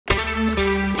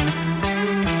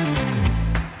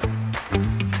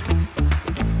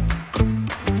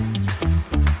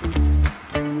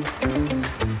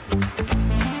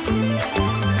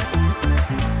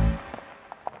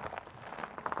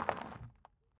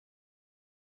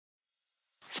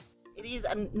is,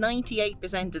 and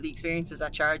 98% of the experiences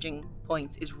at charging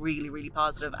points is really, really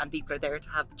positive, and people are there to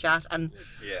have the chat. And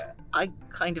I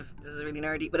kind of, this is really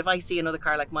nerdy, but if I see another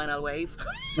car like mine, I'll wave.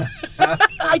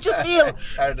 I just feel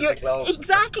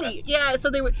exactly, yeah. So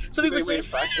they were, so people were saying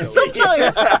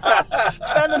sometimes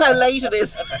depends on how late it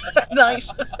is at night.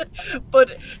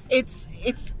 But it's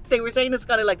they were saying it's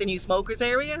kind of like the new smokers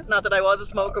area. Not that I was a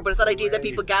smoker, but it's that idea that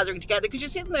people gathering together because you're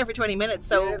sitting there for 20 minutes,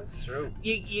 so that's true.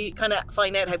 You kind of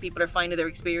find out how people are finding their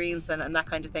experience and that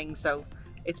kind of thing. So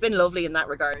it's been lovely in that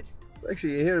regard. So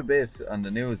actually, you hear a bit on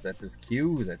the news that there's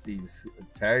queues at these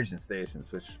charging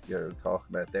stations, which you're talking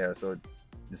about there. So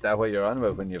is that what you're on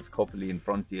about when you have a couple in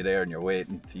front of you there and you're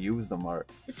waiting to use them? Or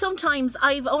sometimes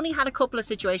I've only had a couple of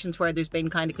situations where there's been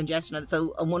kind of congestion.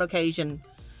 So on one occasion,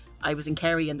 I was in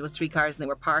Kerry and there was 3 cars and they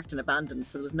were parked and abandoned,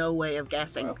 so there was no way of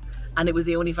guessing. Wow. And it was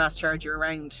the only fast charger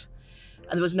around,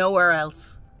 and there was nowhere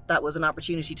else that was an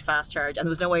opportunity to fast charge, and there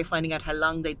was no way of finding out how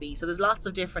long they'd be. So there's lots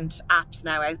of different apps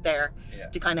now out there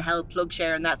to kind of help plug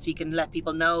share and that, so you can let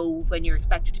people know when you're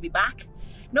expected to be back.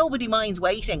 Nobody minds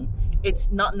waiting.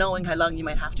 It's not knowing how long you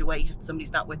might have to wait if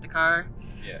somebody's not with the car.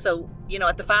 So, you know,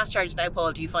 at the fast charge now,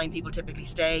 Paul, do you find people typically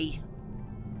stay?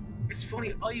 It's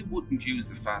funny, I wouldn't use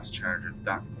the fast charger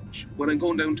that much. When I'm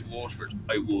going down to Waterford,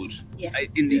 I would.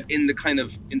 In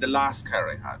the last car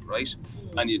I had, right?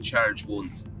 And you'd charge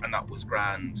once, and that was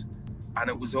grand. And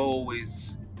it was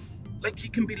always, like, you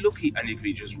can be lucky and you can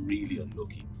be just really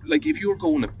unlucky. Like, if you're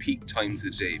going at peak times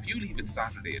of the day, if you leave it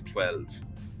Saturday at 12,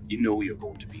 you know you're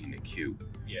going to be in a queue.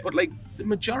 But like, the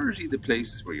majority of the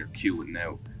places where you're queuing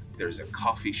now, there's a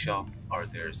coffee shop, or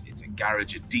it's a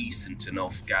garage, a decent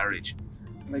enough garage.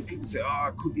 And like, people say, oh,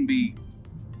 I couldn't be,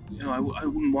 you know, I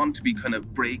wouldn't want to be kind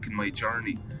of breaking my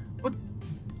journey. But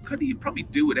kind of, you probably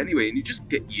do it anyway, and you just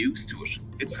get used to it.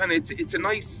 It's kind of, it's a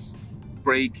nice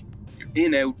break. You're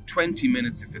in, out, 20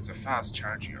 minutes if it's a fast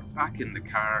charger, you're back in the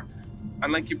car.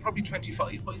 And like, you're probably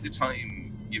 25 by the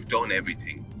time you've done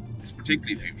everything. It's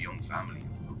particularly if you have a young family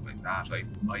and stuff like that,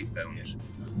 I found.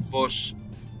 But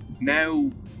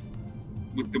now,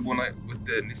 with the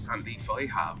Nissan Leaf I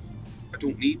have, I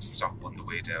don't need to stop on the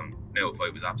way down. Now, if I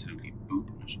was absolutely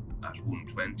booting it at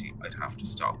 120, I'd have to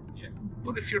stop.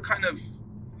 But if you're kind of,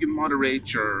 you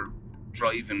moderate your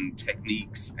driving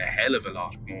techniques a hell of a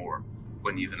lot more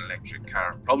when you have an electric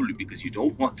car, probably because you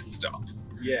don't want to stop.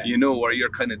 You know, or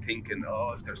you're kind of thinking,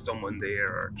 oh, if there's someone there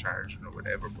or charging or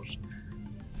whatever. But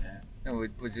and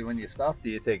would you, when you stop, do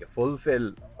you take a full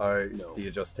fill, or do you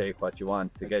just take what you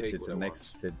want to get you to the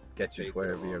next, to get you to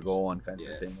wherever you're going, kind of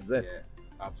a thing? Is it? Yeah,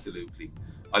 absolutely.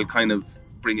 I'll kind of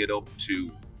bring it up to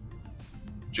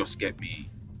just get me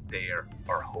there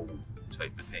or home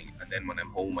type of thing, and then when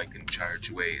I'm home I can charge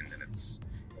away, and then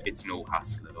it's no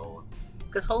hassle at all.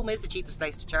 Because home is the cheapest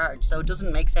place to charge, so it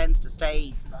doesn't make sense to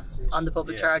stay on the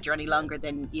public charger any longer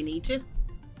than you need to.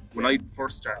 When I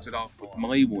first started off with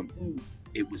my one,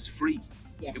 it was free.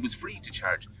 It was free to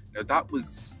charge. Now that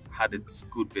had its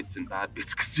good bits and bad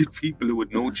bits, because you had people who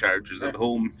had no chargers at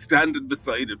home standing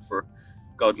beside it for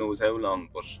God knows how long.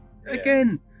 But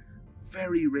again,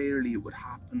 very rarely it would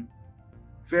happen.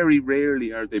 Very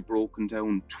rarely are they broken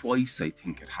down. Twice I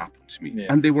think it happened to me.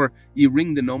 And they were, you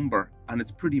ring the number and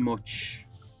it's pretty much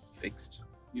fixed.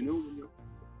 You know,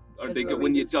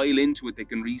 when you dial into it, they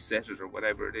can reset it or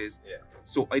whatever it is.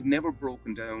 So I'd never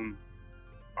broken down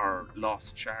or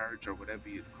lost charge or whatever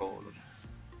you'd call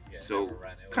it. So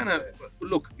kind of,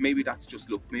 look, maybe that's just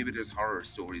luck. Maybe there's horror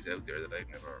stories out there that I've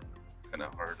never kind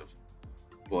of heard of.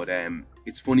 But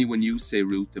it's funny when you say,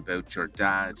 Ruth, about your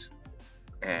dad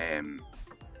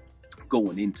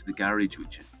going into the garage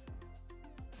with you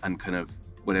and kind of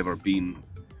whatever,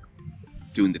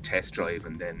 doing the test drive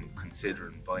and then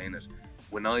considering buying it.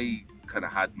 When I kind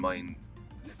of had mine,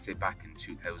 let's say back in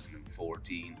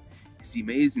 2014, it's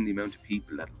amazing the amount of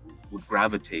people that would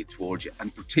gravitate towards you,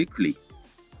 and particularly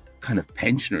kind of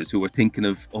pensioners who were thinking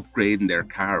of upgrading their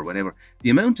car or whatever. The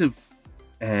amount of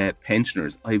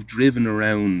pensioners I've driven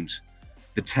around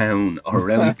the town or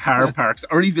around car parks,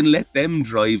 or even let them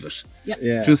drive it,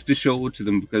 just to show it to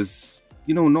them, because,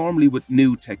 you know, normally with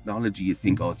new technology you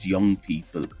think, oh, it's young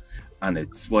people and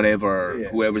it's whatever,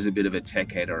 whoever's a bit of a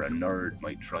tech head or a nerd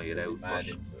might try it out.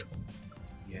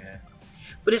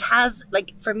 But it has,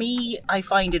 like, for me, I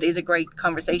find it is a great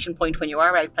conversation point when you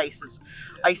are out places.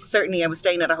 I was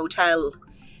staying at a hotel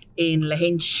in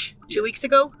Lahinch 2 weeks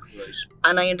ago,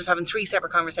 and I ended up having 3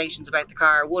 separate conversations about the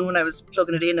car. One when I was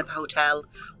plugging it in at the hotel,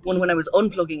 one when I was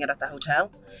unplugging it at the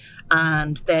hotel,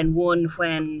 and then one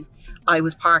when I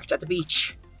was parked at the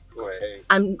beach.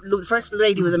 And the first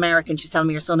lady was American. She was telling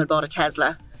me her son had bought a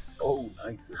Tesla. Oh,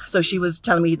 Nice. So she was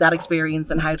telling me that experience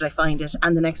and how did I find it.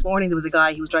 And the next morning there was a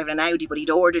guy who was driving an Audi, but he'd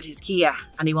ordered his Kia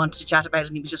and he wanted to chat about it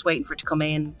and he was just waiting for it to come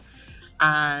in.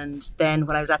 And then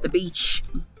when I was at the beach,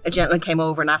 a gentleman came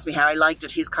over and asked me how I liked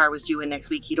it. His car was due in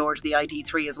next week. He'd ordered the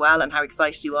ID3 as well and how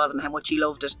excited he was and how much he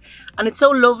loved it. And it's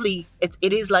so lovely.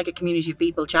 It is like a community of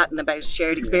people chatting about a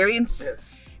shared experience.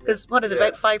 Because what is it,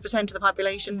 about 5% of the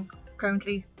population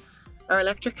currently are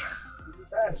electric?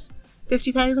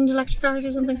 50,000 electric cars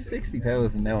or something?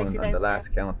 60,000 now 60,000, on the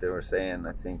last count they were saying,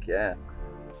 I think, yeah.